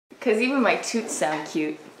Because even my toots sound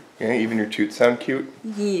cute. Yeah, even your toots sound cute?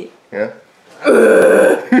 Yeah. Yeah?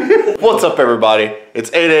 What's up, everybody?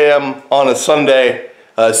 It's 8 a.m. on a Sunday,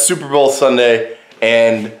 Super Bowl Sunday,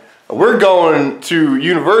 and we're going to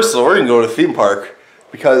Universal. We're gonna go to the theme park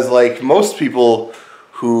because, like most people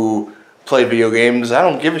who play video games, I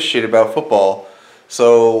don't give a shit about football.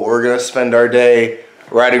 So we're gonna spend our day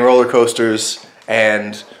riding roller coasters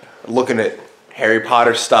and looking at Harry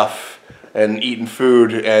Potter stuff and eating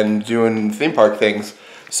food and doing theme park things.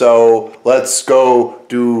 So let's go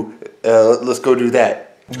do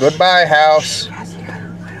that. Goodbye, house.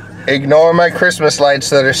 Ignore my Christmas lights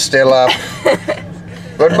that are still up.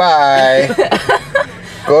 Goodbye.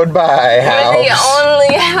 Goodbye, house. We're the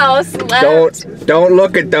only house left. Don't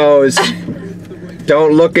look at those.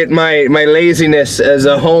 Don't look at my laziness as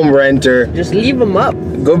a home renter. Just leave them up.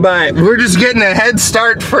 Goodbye. We're just getting a head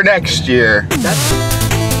start for next year.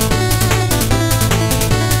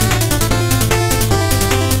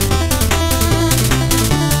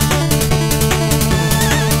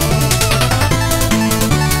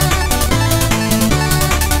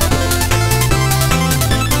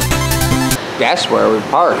 That's where we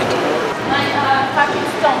parked. My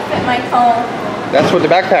pockets don't fit my phone. That's what the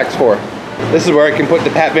backpack's for. This is where I can put the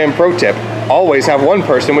PatVan pro tip. Always have one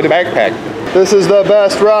person with a backpack. This is the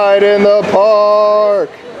best ride in the park.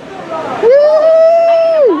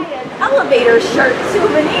 Woo! Elevator shirt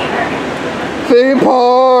souvenir. Theme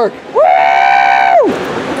park. Woo!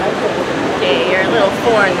 Okay, you're a little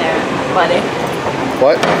foreign there, buddy.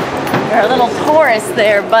 What? You're a little tourist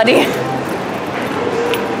there, buddy.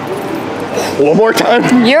 One more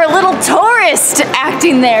time. You're a little tourist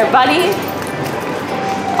acting there, buddy.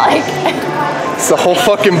 Like, it's the whole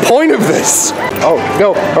fucking point of this. Oh,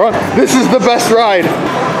 no, this is the best ride.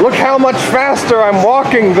 Look how much faster I'm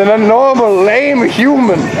walking than a normal lame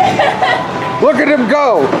human. Look at him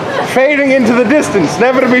go, fading into the distance,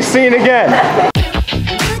 never to be seen again.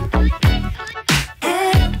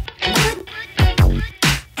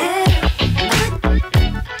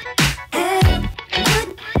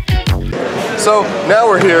 So now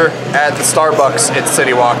we're here at the Starbucks at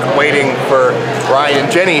City Walk, waiting for Ryan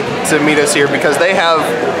and Jenny to meet us here because they have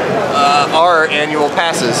our annual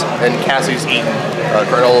passes, and Cassie's eating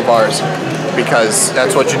granola bars because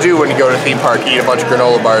that's what you do when you go to a theme park, eat a bunch of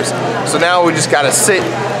granola bars. So now we just gotta sit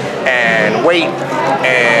and wait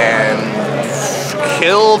and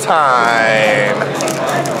kill time.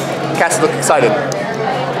 Cassie look excited.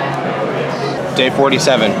 Day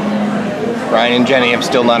 47. Ryan and Jenny have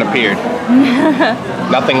still not appeared.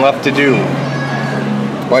 Nothing left to do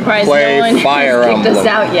but play Fire Emblem. Us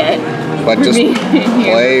out yet. But just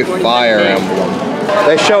play Fire Emblem.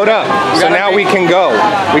 They showed up, so now we can go.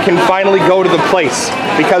 We can finally go to the place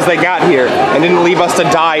because they got here and didn't leave us to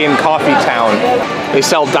die in Coffee Town. They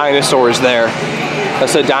sell dinosaurs there.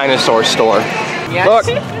 That's a dinosaur store. Yes. Look,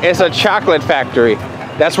 it's a chocolate factory.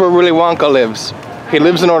 That's where Willy Wonka lives. He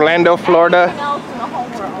lives in Orlando, Florida,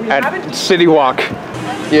 at City Walk.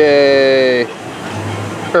 Yay!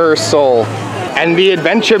 Soul. And the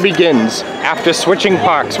adventure begins after switching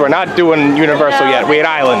parks. We're not doing Universal yet. We had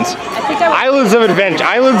Islands. Islands of adventure.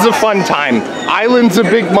 Islands of fun time. Islands of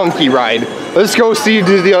big monkey ride. Let's go see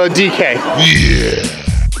the DK. Yeah.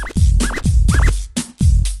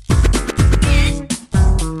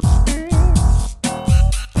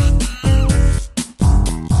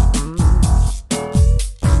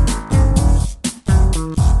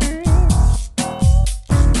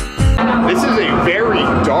 This is a very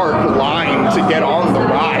dark line to get on the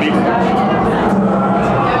ride.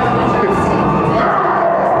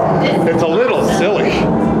 It's a little silly.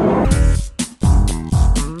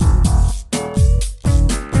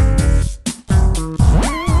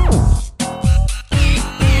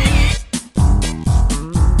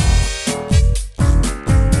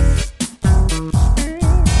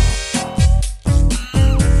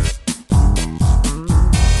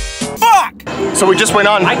 So we just went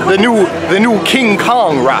on the new King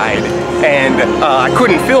Kong ride, and I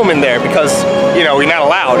couldn't film in there because, you know, you're not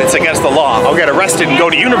allowed. It's against the law. I'll get arrested and go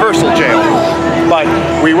to Universal jail. But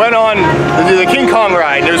we went on the King Kong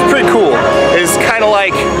ride, and it was pretty cool. It's kind of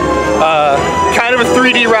like kind of a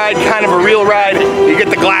 3D ride, kind of a real ride. You get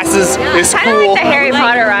the glasses. It's cool. Kind of like the Harry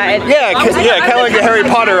Potter ride. Yeah, kind of like the Harry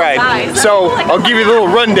Potter ride. So I'll give you a little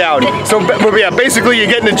rundown. So yeah, basically you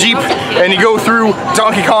get in a Jeep and you go through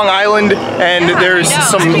Donkey Kong Island, and there's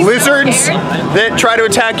some lizards that try to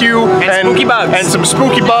attack you, and some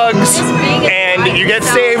spooky bugs, and you get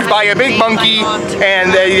saved by a big monkey,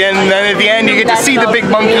 and then at the end you get to see the big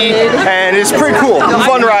monkey, and it's pretty cool.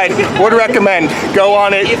 Fun ride. Would recommend. Go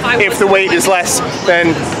on it if the wait is less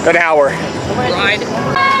than an hour.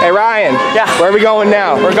 Hey Ryan. Yeah. Where are we going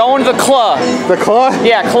now? We're going to the Claw. The Claw?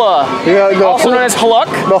 Yeah, Claw. Yeah, also known as Hulk.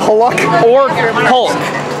 The Hulk? Or Hulk.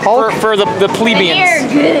 Hulk? For the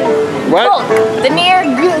plebeians. What? The near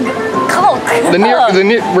Hulk.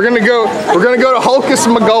 We're gonna go to Hulkus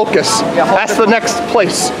Magulkus. Yeah, that's the next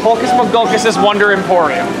place. Hulkus Magulkus' Wonder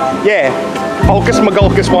Emporium. Yeah. Hulkus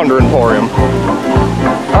Magulkus Wonder Emporium.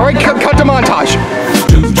 Alright, cut the montage.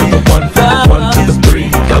 2 to the 1, 1 to the 3.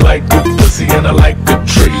 I like good pussy and I like good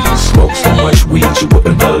trees. Smoke so much weed you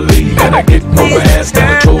wouldn't believe. And I get more ass than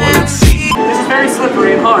a toilet seat. This is very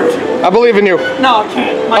slippery and hard. I believe in you. No, I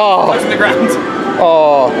can't. My foot's in the ground.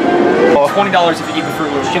 Oh. $20 if you eat the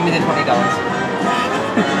Fruit Loops. Give me the $20.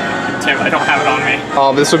 Tim, I don't have it on me.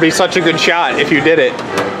 Oh, this would be such a good shot if you did it.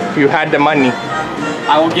 If you had the money.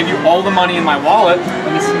 I will give you all the money in my wallet.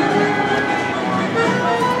 Let me see.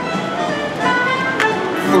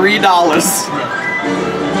 $3.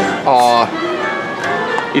 Aw.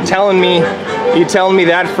 You telling me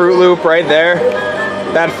that Fruit Loop right there?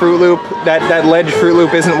 That Fruit Loop, that ledge Fruit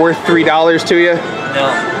Loop isn't worth $3 to you?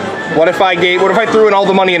 No. What if I threw in all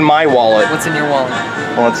the money in my wallet? What's in your wallet?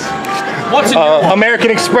 Well, What's in your wallet? American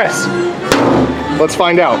Express. Let's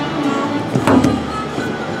find out.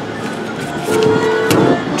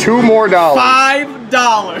 $2 more. $5.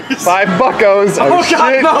 $5. Oh God,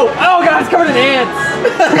 shit. no! Oh God, it's covered in ants.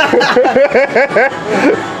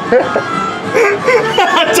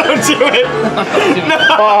 Don't do it. No.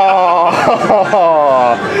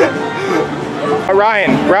 Oh.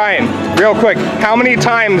 Ryan, real quick. How many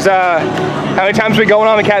times we going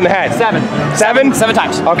on the Cat in the Hat? 7. 7? 7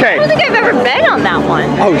 times. Okay. I don't think I've ever been on that one.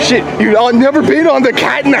 Oh shit! You've never been on the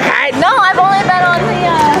Cat in the Hat? No, I've only been on the.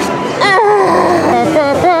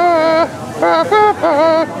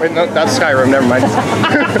 Wait, no, that's Skyrim. Never mind.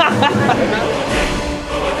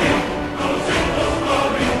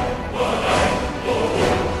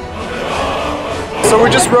 So we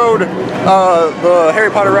just rode the Harry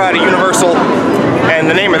Potter ride at Universal, and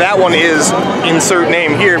the name of that one is insert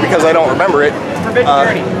name here because I don't remember it. Forbidden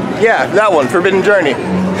Journey. Yeah, that one, Forbidden Journey.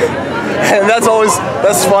 And that's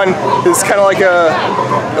fun. It's kind of like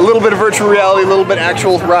a little bit of virtual reality, a little bit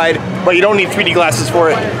actual ride, but you don't need 3D glasses for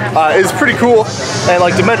it. It's pretty cool, and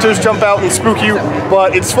like Dementors jump out and spook you,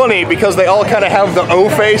 but it's funny because they all kind of have the O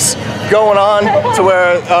face going on to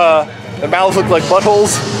where their mouths look like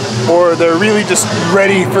buttholes, or they're really just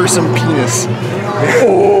ready for some penis.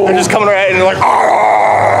 They're just coming right in and they're like,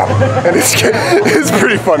 ah! And it's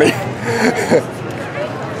pretty funny.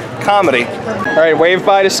 Comedy. All right, wave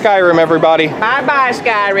bye to Skyrim, everybody. Bye-bye,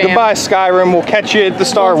 Skyrim. Goodbye, Skyrim. We'll catch you at the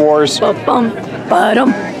Star Wars. Ba-bum,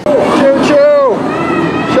 ba-dum. Choo-choo!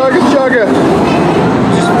 Chugga-chugga.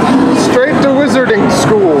 Straight to wizarding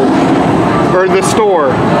school. Or the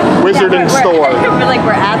store. Wizarding store.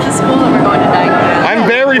 We're at the school and we're going to Diagon Alley. I'm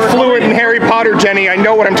very fluent in Harry Potter, Jenny. I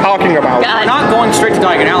know what I'm talking about. We're not going straight to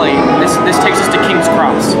Diagon Alley. This takes us to King's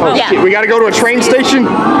Cross. Oh, yeah. shit. We gotta go to a train station?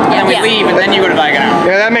 And then we leave, and then you go to Diagon Alley.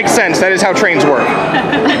 Yeah, that makes sense. That is how trains work.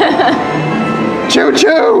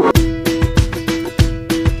 Choo-choo!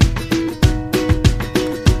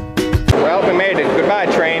 Well, we made it. Goodbye,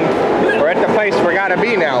 train. We're at the place we gotta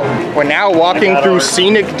be now. We're now walking through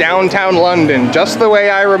scenic downtown London, just the way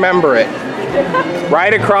I remember it.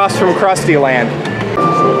 Right across from Krusty Land.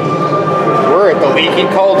 We're at the Leaky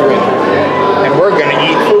Cauldron, and we're gonna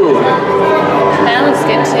eat food. That looks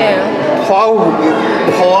good too.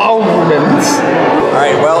 Plowmans.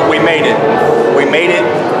 Alright, well, we made it. We made it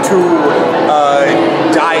to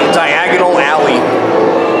Diagonal Alley.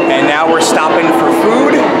 And now we're stopping for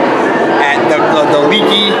food at the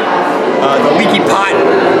leaky pot.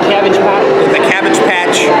 Cabbage Patch. The Cabbage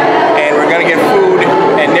Patch. And we're gonna get food.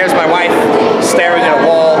 And there's my wife staring at a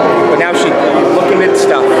wall. But now she's looking at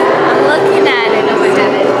stuff. I'm looking at it over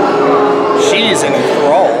there. She's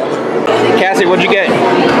enthralled. Cassie, what'd you get?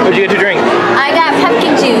 What'd you get to drink? I got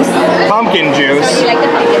pumpkin juice. Pumpkin juice? So you like the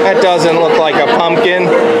pumpkin? That doesn't look like a pumpkin.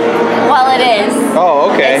 Well, it is.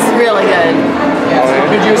 Oh, okay. It's really good. Yeah,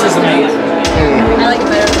 pumpkin juice is amazing. I like it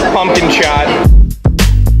better than Pumpkin shot.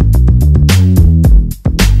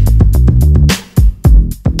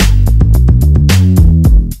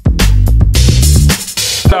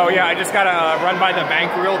 So yeah, I just gotta run by the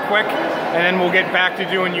bank real quick, and then we'll get back to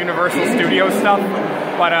doing Universal Studios stuff.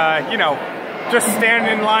 But you know, just stand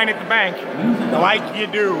in line at the bank, like you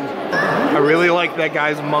do. I really like that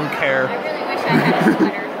guy's monk hair. I really wish I had a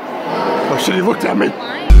sweater. Oh shit, he looked at me.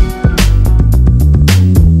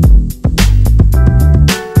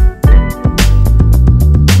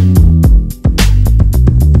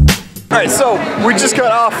 Alright, so we just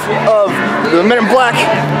got off of the Men in Black,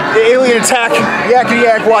 the Alien Attack, Yakety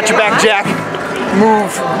Yak, Watch Your Back Jack.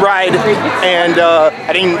 move ride, and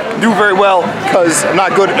I didn't do very well because I'm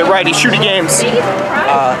not good at riding shooting games.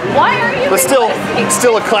 But still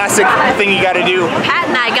a classic thing you gotta do. Pat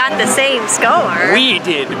and I got the same score. We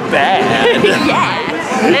did bad. Yeah.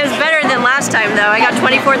 It was better than last time though. I got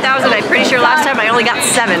 24,000. I'm pretty sure last time I only got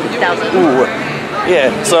 7,000. Ooh.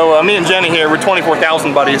 Yeah, so me and Jenny here, we're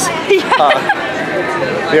 24,000 buddies.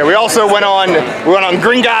 Yeah, we also went on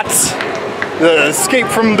Gringotts, the Escape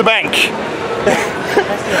from the Bank.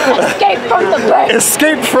 Escape from the bank.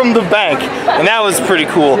 Escape from the Bank, and that was pretty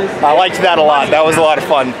cool. I liked that a lot. That was a lot of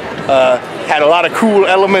fun. Had a lot of cool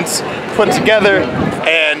elements put together,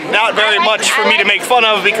 and not very much for me to make fun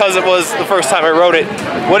of because it was the first time I wrote it.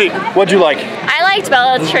 What'd you like? I liked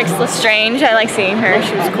Bellatrix Lestrange. I like seeing her.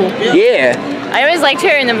 She was cool. Yeah. I always liked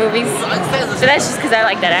her in the movies. So that's just because I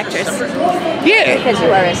like that actress. Yeah. Because you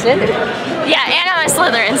are a Slytherin. Yeah, and I'm a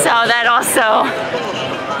Slytherin, so that also.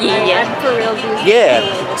 Yeah. For real.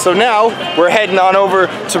 Yeah. So now we're heading on over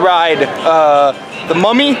to ride the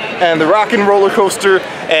Mummy and the Rock and Roller Coaster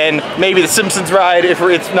and maybe the Simpsons ride if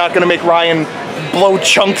it's not gonna make Ryan blow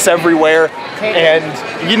chunks everywhere. And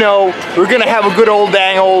you know, we're gonna have a good old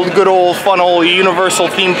fun old Universal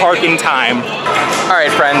theme park in time. All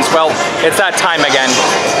right, friends, well, it's that time again.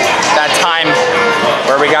 That time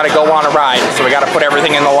where we gotta go on a ride, so we gotta put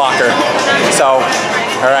everything in the locker. So,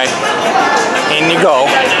 all right, in you go.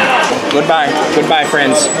 Goodbye, goodbye,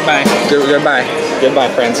 friends. Bye. Goodbye, goodbye,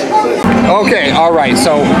 friends. Okay, all right,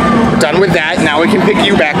 so done with that. Now we can pick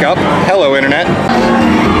you back up. Hello, internet.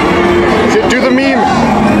 Do the meme.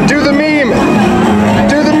 Do the meme.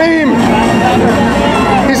 Do the meme.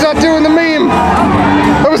 He's not doing the meme.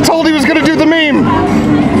 I was told he was gonna do the meme.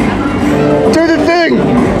 Do the thing.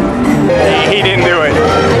 He didn't do it.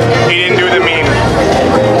 He didn't do the meme.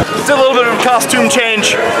 Still a little bit of a costume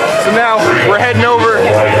change. So now we're heading over.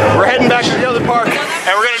 We're heading back to the other park,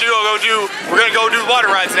 and we're gonna go do water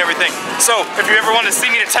rides and everything. So if you ever want to see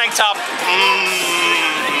me in a tank top,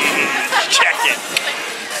 check it.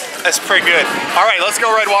 That's pretty good. All right, let's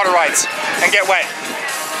go ride water rides and get wet,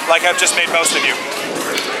 like I've just made most of you.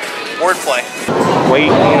 Wordplay.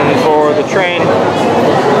 Waiting for the train.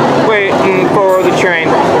 Waiting for the train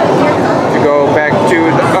to go back to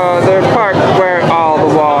the other park where all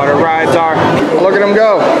the water rides are. Look at them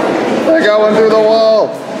go. They're going through the wall.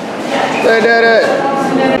 They did it.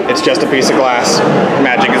 It's just a piece of glass.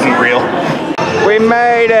 Magic isn't real. We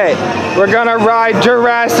made it! We're gonna ride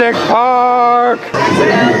Jurassic Park!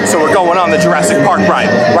 So we're going on the Jurassic Park ride,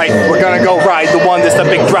 right? We're gonna go ride the one that's the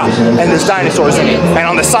big drop, and there's dinosaurs in it. And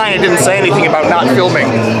on the sign it didn't say anything about not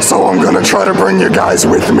filming. So I'm gonna try to bring you guys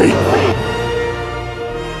with me.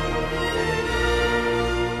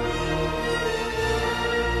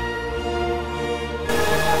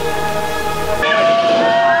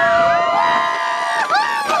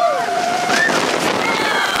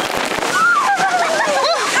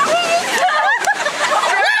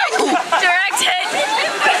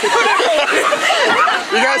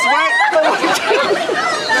 You guys wet?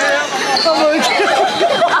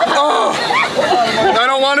 Oh, I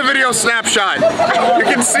don't want a video snapshot. You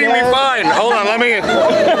can see me fine. Hold on,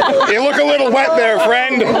 you look a little wet there,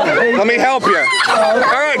 friend. Let me help you. All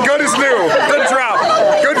right, good as new. Good drop.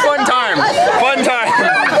 Good fun time. Fun time.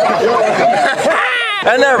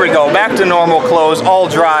 And there we go, back to normal clothes, all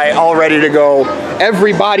dry, all ready to go.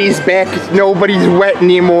 Everybody's back, nobody's wet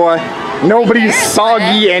anymore. Nobody's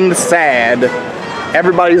soggy and sad.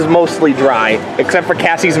 Everybody's mostly dry, except for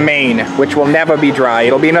Cassie's mane, which will never be dry.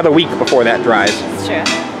 It'll be another week before that dries. It's true.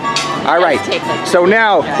 All right, so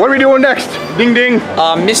now, what are we doing next? Ding ding.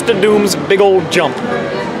 Mr. Doom's big old jump.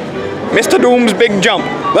 Mr. Doom's big jump.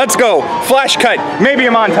 Let's go. Flash cut, maybe a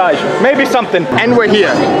montage, maybe something. And we're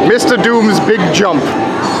here, Mr. Doom's big jump.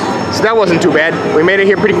 So that wasn't too bad. We made it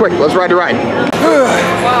here pretty quick. Let's ride the ride. And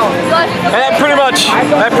that pretty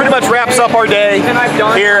much wraps up our day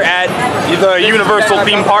here at the Universal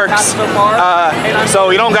theme parks.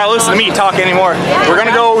 So you don't gotta listen to me talk anymore. We're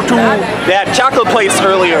gonna go to that chocolate place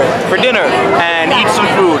earlier for dinner and eat some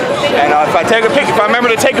food. And if I remember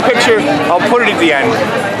to take a picture, I'll put it at the end.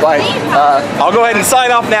 But I'll go ahead and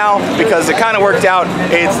sign off now because it kind of worked out.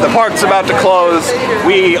 The park's about to close.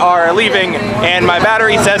 We are leaving, and my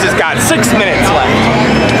battery says it's got 6 minutes left.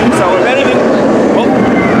 So if anything,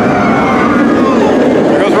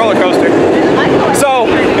 there goes roller coaster. So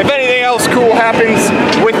if anything else cool happens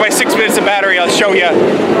with my 6 minutes of battery, I'll show you.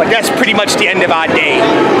 But that's pretty much the end of our day.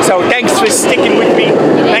 So thanks for sticking with me.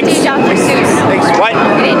 Thanks. Dr. Seuss. Thanks. What?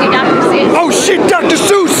 We didn't do Dr. Seuss. Oh shit, Dr.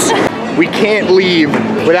 Seuss! We can't leave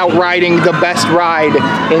without riding the best ride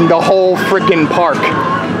in the whole freaking park.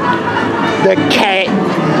 The cat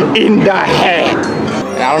in the head.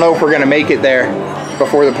 And I don't know if we're gonna make it there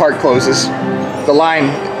before the park closes. The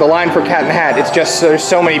line for Cat in the Hat, it's just there's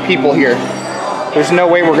so many people here. There's no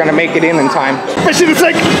way we're gonna make it in time. Fish in the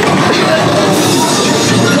sink!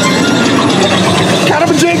 Kind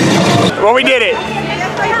of a jig. Well, we did it.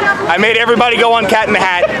 I made everybody go on Cat in the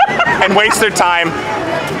Hat and waste their time.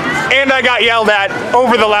 And I got yelled at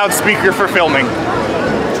over the loudspeaker for filming.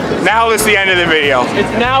 Now is the end of the video.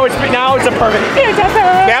 Now it's a perfect.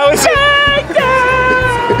 Now it's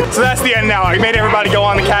so that's the end now. I made everybody go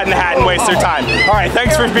on the Cat in the Hat and waste their time. All right,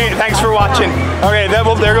 thanks for watching. Okay,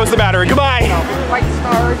 there goes the battery. Goodbye. White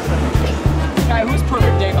stars. Guy, who's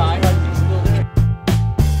perfect day by?